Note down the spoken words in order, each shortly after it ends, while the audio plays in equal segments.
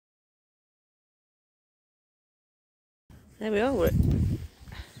There we are, we're at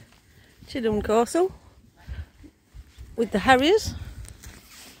Chilham Castle with the harriers.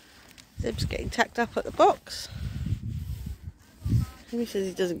 Zeb's getting tacked up at the box. He says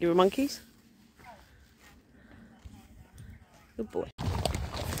he doesn't give her monkeys. Good boy.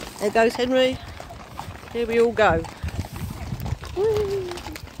 There goes Henry. Here we all go. Whee!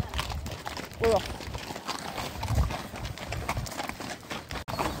 We're off.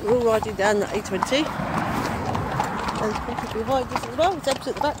 We're all riding down the A20. There's people behind us as well. Zeb's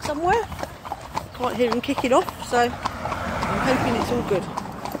at the back somewhere. Can't hear him kicking off, so I'm hoping it's all good.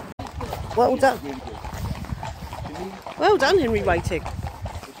 Well done. Well done, Henry waiting.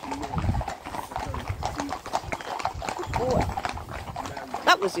 Boy.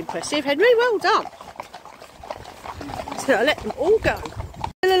 That was impressive, Henry. Well done. So I let them all go.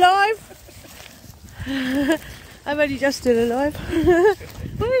 Still alive? I'm only just still alive.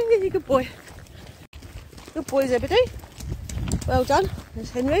 Good boy. Good boy, Zebedee. Well done. There's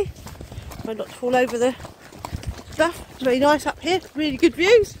Henry. Try not to fall over the stuff. It's very nice up here. Really good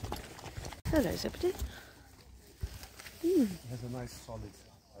views. Hello, Zebedee. He has a nice solid.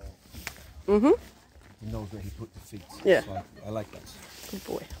 He knows where he put the feet. Yeah. So I like that. Good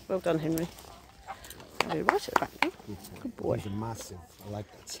boy. Well done, Henry. Oh, right at the back now. Good boy. He's a massive. I like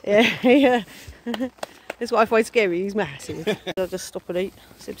that. Yeah, yeah. That's what I find scary. He's massive. I'll just stop and eat.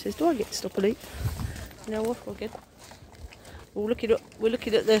 Zeb says, "Do I get to stop and eat?" No, off again. We're looking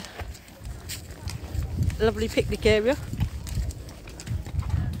at the lovely picnic area.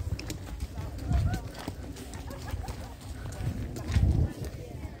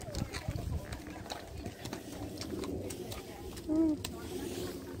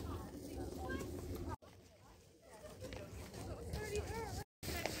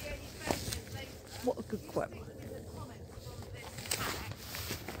 What a good quack.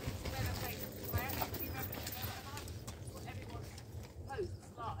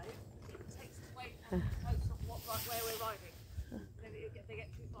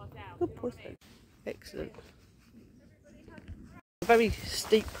 Good boy. Excellent. A very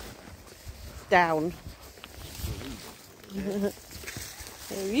steep down. There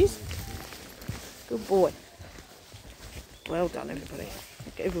he is. Good boy. Well done, everybody.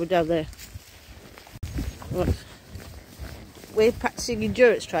 Get everyone down there. Right. We're practicing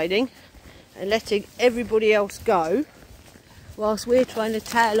endurance training and letting everybody else go whilst we're trying to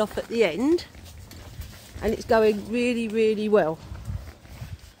tail off at the end, and it's going really, really well.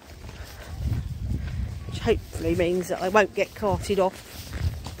 Which hopefully means that I won't get carted off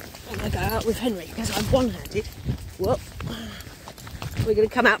when I go out with Henry, because I'm one-handed. Well, we're going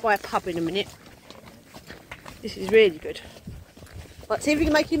to come out by a pub in a minute. This is really good. Right, see if we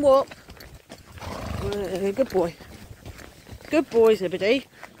can make him walk. Good boy. Good boy, Zebedee.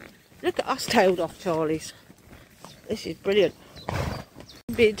 Look at us tailed off Charlies. This is brilliant.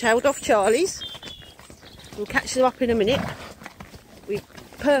 Being tailed off Charlies. We'll catch them up in a minute. We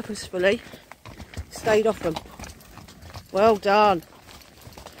purposefully stayed off them. Well done.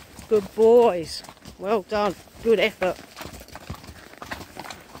 Good boys. Well done. Good effort.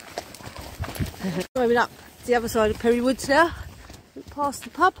 Driving up the other side of Perry Woods now. Past the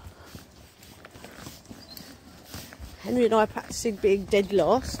pub. Henry and I are practicing being dead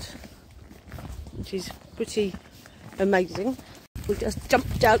last, which is pretty amazing. We just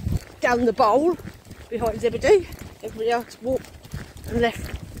jumped down the bowl behind Zebedee. Everybody else walked and left.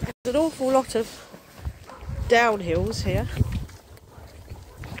 There's an awful lot of downhills here.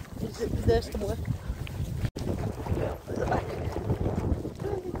 Is there somewhere? Yeah, at the back.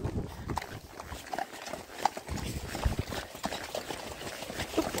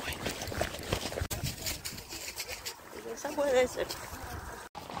 Good boy. Is there somewhere there's it?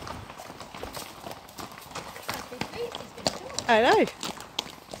 Hello.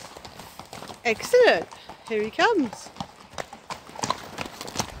 Excellent. Here he comes.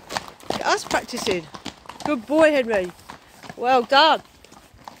 Look at us practicing. Good boy, Henry. Well done.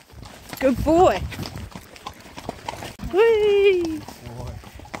 Good boy. Whee!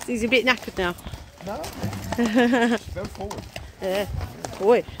 He's a bit knackered now. No. Go forward. Yeah.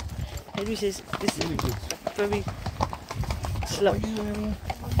 Boy. Henry says this is Really good. very slow.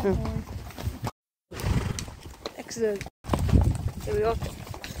 Excellent. Here we are.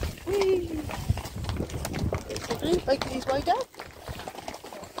 Whee! Making his way down.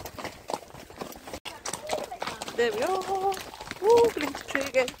 There we are. Oh, get into the tree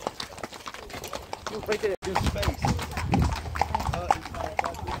again. Oh, break it. Good space.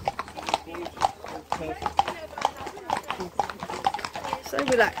 So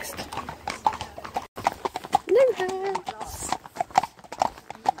relaxed. No hands.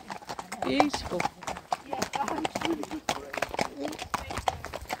 Beautiful.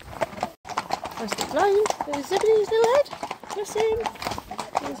 That's the plane. There's Zebedee, his little head. Bless him.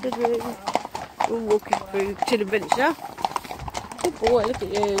 There's Zebedee. We're walking through Chilham Village now. Good boy, look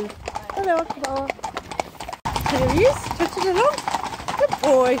at you. Hello, come on. Here he is, trotting along. Good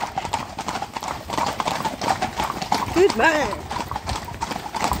boy. Good man.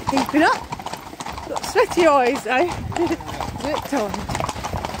 Keeping up. Got sweaty eyes though. A bit tired.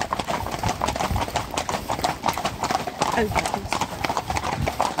 Okay.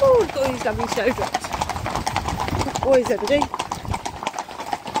 Oh, look at all these lovely snowdrops. Good boy, Zebedee.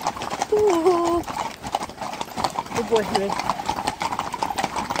 Oh. Good boy, Henry.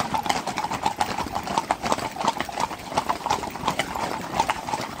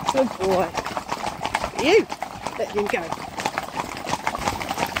 Good boy. You. Let him go.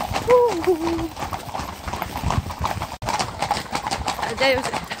 Ooh. And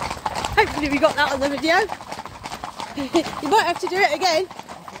hopefully we got that on the video. You might have to do it again.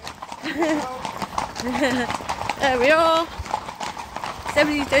 There we are.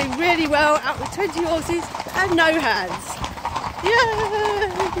 Zebedee's doing really well out with 20 horses and no hands. Yay!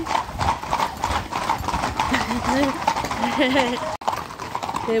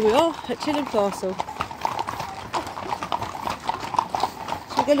 Here we are at Chilham Castle.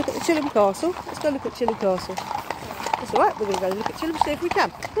 Shall we go look at the Chilham Castle? Let's go look at Chilham Castle. That's alright, we're going to go look at Chilham, see if we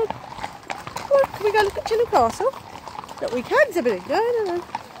can. Come on, can we go look at Chilham Castle? That we can, Zebedee. No.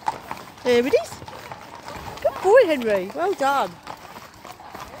 There it is. Good boy, Henry. Well done.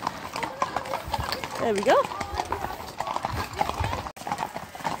 There we go.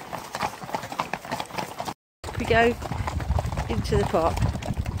 We go into the park.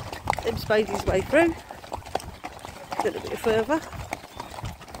 Zeb's made his way through. A little bit further.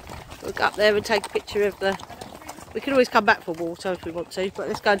 We'll go up there and take a picture of the... We can always come back for water if we want to, but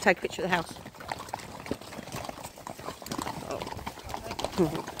let's go and take a picture of the house.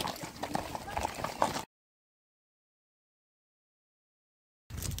 Oh.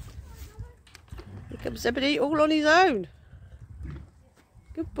 Here comes Zebedee all on his own.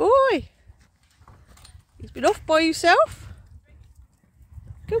 Good boy. He's been off by himself.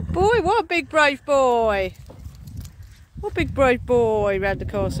 Good boy, what a big brave boy. What a big brave boy round the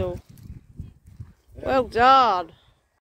castle. Well done.